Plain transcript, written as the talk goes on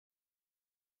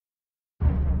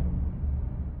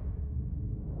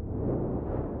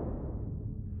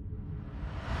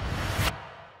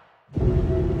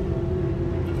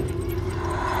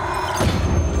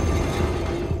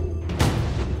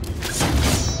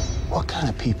What kind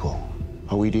of people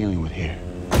are we dealing with here?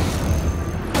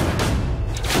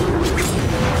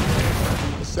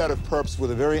 A set of perps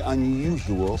with a very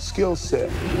unusual skill set.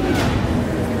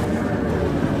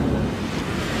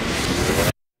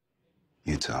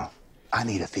 You tell. I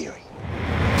need a theory.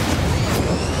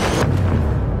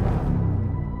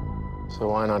 So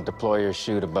why not deploy your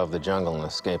chute above the jungle and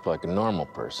escape like a normal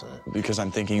person? Because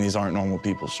I'm thinking these aren't normal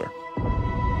people, sir.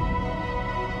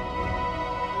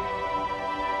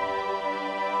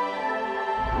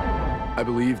 I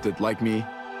believe that, like me,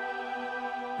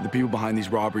 the people behind these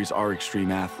robberies are extreme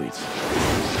athletes,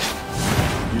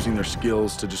 using their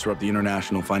skills to disrupt the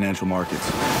international financial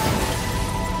markets.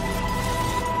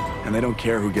 And they don't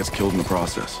care who gets killed in the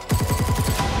process.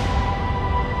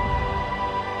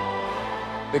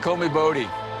 They call me Bodhi.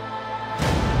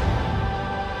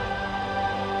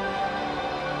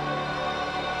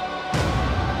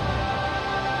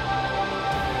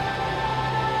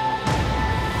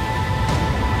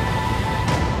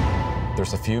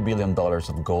 There's a few $1 billion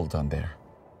of gold down there.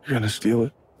 You're gonna steal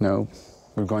it? No,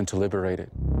 we're going to liberate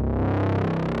it.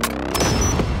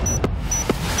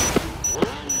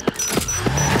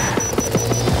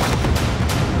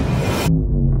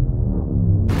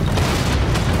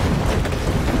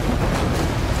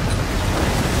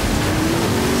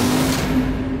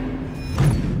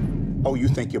 Oh, you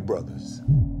think you're brothers?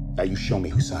 Now you show me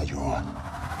whose side you're on.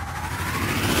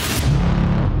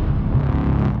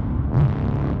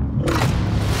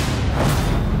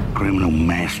 Criminal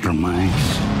masterminds.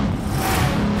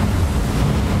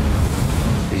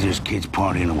 These are just kids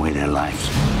partying away their lives.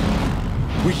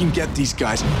 We can get these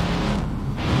guys.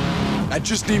 I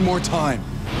just need more time.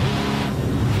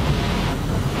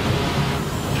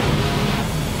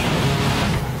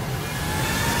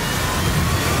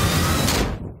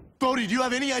 Bodhi, do you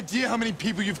have any idea how many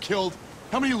people you've killed?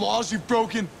 How many laws you've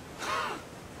broken?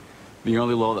 The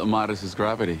only law that matters is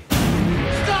gravity.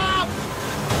 Stop!